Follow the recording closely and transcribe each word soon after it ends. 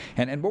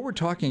And what we're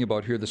talking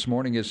about here this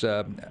morning is,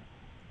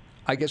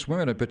 I guess,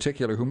 women in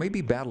particular who may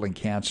be battling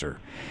cancer.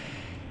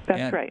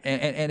 That's right.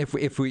 And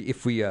if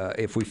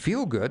we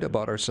feel good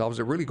about ourselves,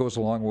 it really goes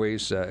a long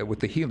ways with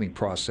the healing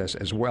process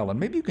as well. And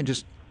maybe you can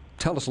just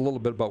tell us a little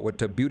bit about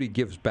what Beauty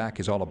Gives Back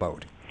is all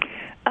about.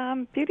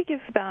 Beauty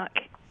Gives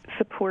Back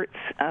supports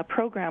a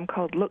program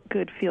called Look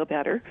Good, Feel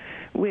Better,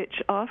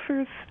 which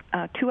offers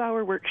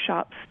 2-hour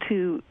workshops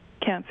to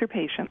cancer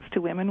patients, to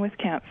women with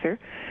cancer,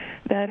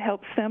 that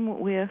helps them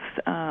with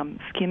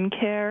skin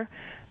care,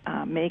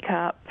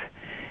 makeup,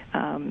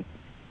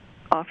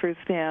 offers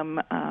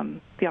them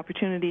the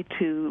opportunity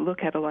to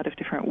look at a lot of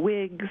different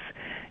wigs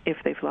if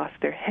they've lost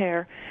their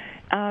hair.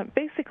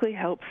 Basically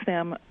helps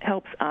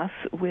us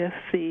with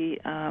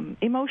the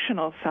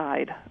emotional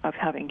side of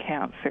having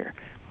cancer.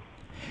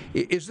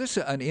 Is this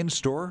an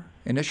in-store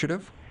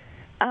initiative?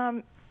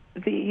 The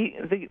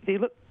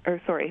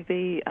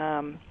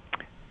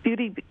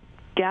beauty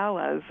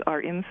galas are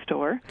in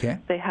store. Okay.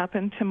 They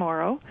happen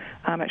tomorrow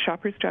at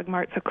Shoppers Drug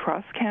Marts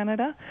across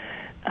Canada.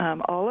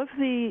 All of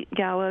the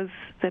galas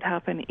that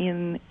happen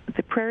in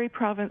the Prairie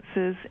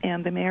Provinces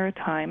and the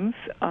Maritimes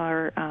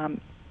are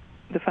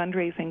the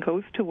fundraising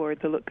goes toward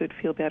the Look Good,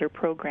 Feel Better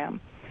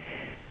program.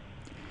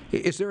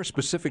 Is there a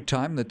specific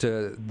time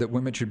that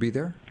women should be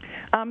there?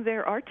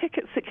 There are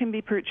tickets that can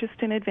be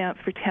purchased in advance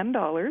for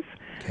 $10.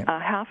 Okay.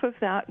 Half of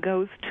that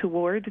goes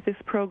toward this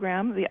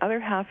program. The other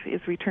half is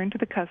returned to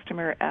the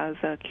customer as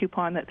a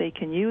coupon that they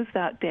can use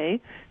that day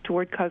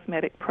toward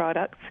cosmetic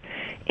products.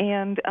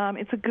 And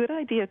it's a good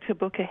idea to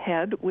book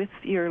ahead with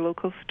your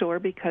local store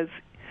because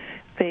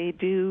they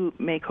do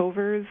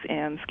makeovers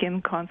and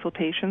skin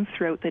consultations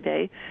throughout the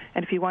day.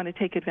 And if you want to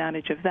take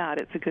advantage of that,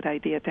 it's a good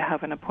idea to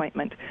have an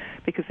appointment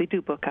because they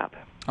do book up.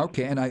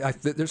 Okay, and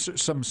there's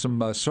some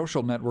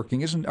social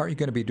networking. Aren't you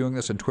going to be doing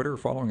this on Twitter,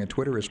 following on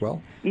Twitter as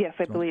well? Yes,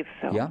 I believe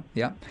so.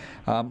 Yeah.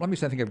 Let me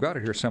see, I think I've got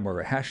it here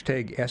somewhere.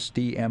 Hashtag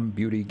SDM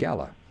Beauty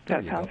Gala.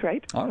 That sounds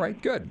right. All right,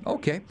 good.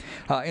 Okay.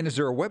 And is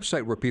there a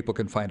website where people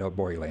can find out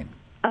more, Elaine?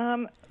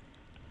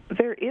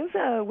 There is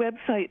a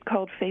website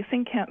called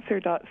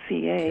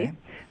facingcancer.ca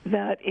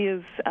that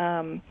is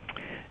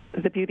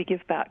the Beauty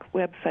Give Back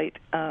website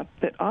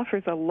that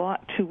offers a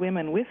lot to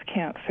women with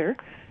cancer,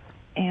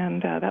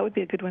 and that would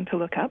be a good one to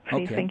look up,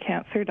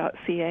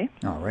 facingcancer.ca.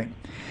 All right.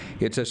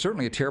 It's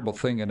certainly a terrible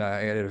thing, and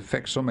it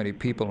affects so many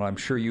people, and I'm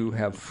sure you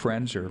have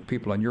friends or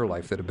people in your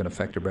life that have been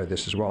affected by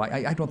this as well.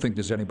 I don't think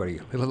there's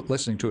anybody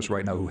listening to us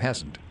right now who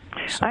hasn't.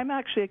 So. I'm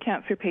actually a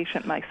cancer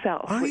patient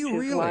myself. Are you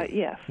really? Why,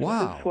 yes.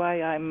 Wow. That's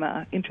why I'm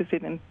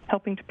interested in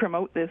helping to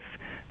promote this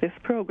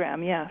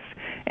program, yes.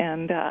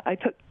 And I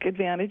took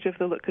advantage of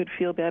the Look Good,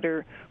 Feel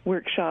Better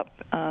workshop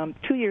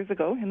 2 years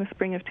ago in the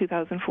spring of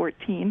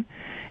 2014,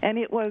 and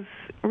it was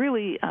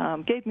really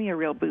gave me a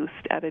real boost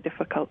at a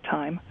difficult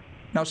time.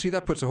 Now, see,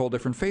 that puts a whole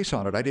different face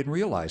on it. I didn't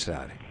realize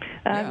that.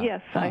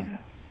 Yes, huh.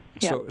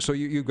 Yeah. So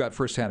you got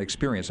firsthand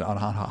experience on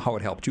how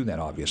it helped you then,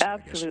 obviously.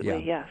 Absolutely, I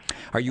guess. Yeah. yes.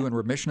 Are you in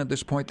remission at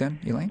this point then,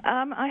 Elaine?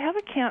 I have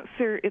a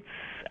cancer. It's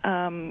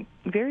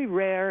very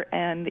rare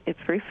and it's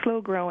very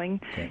slow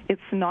growing. Okay.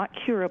 It's not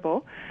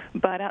curable,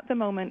 but at the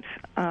moment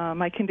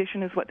my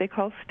condition is what they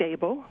call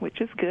stable, which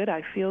is good.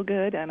 I feel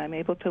good and I'm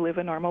able to live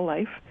a normal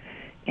life.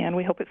 And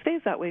we hope it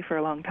stays that way for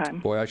a long time.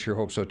 Boy, I sure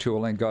hope so, too.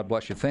 Elaine, God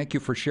bless you. Thank you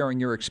for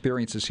sharing your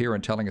experiences here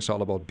and telling us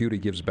all about Beauty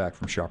Gives Back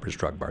from Shoppers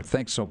Drug Mart.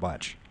 Thanks so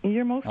much.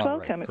 You're most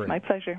welcome. Right, it's my pleasure.